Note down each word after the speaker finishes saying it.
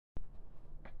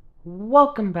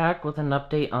Welcome back with an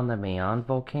update on the Mayon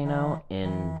volcano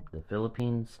in the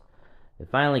Philippines. It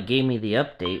finally gave me the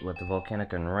update with the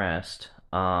volcanic unrest.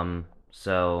 Seismic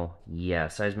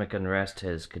unrest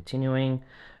is continuing.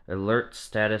 Alert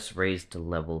status raised to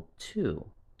level 2.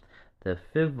 The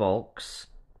FIVOLX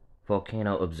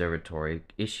Volcano Observatory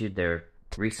issued their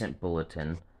recent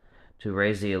bulletin to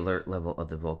raise the alert level of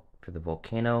for the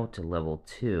volcano to level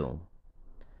 2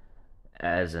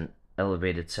 as an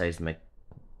elevated seismic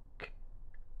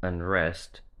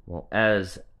unrest,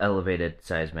 as elevated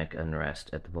seismic unrest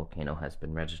at the volcano has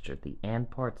been registered. The "and"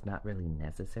 part's not really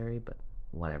necessary, but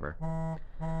whatever.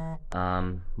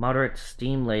 Moderate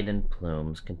steam-laden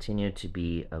plumes continue to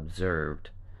be observed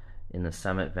in the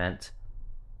summit vent,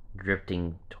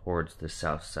 drifting towards the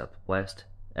south-southwest.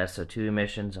 SO2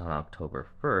 emissions on October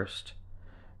 1st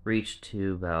reached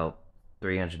to about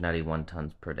 391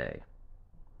 tons per day.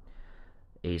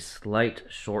 A slight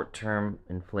short-term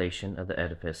inflation of the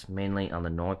edifice, mainly on the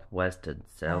northwest and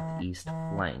southeast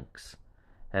flanks,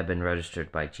 have been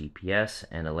registered by GPS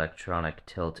and electronic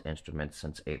tilt instruments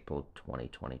since April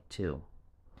 2022.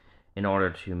 In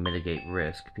order to mitigate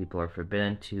risk, people are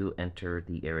forbidden to enter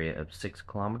the area of 6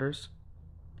 kilometers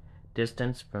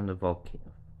distance from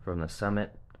the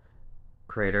summit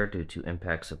crater due to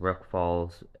impacts of rock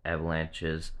falls,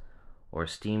 avalanches, or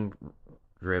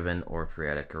steam-driven or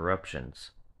phreatic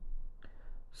eruptions.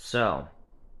 So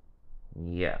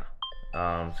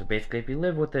basically, if you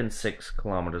live within 6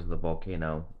 kilometers of the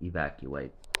volcano,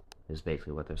 evacuate, is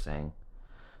basically what they're saying.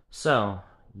 So,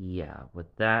 yeah,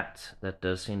 with that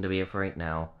does seem to be it for right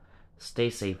now. Stay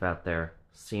safe out there.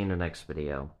 See you in the next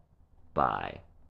video. Bye.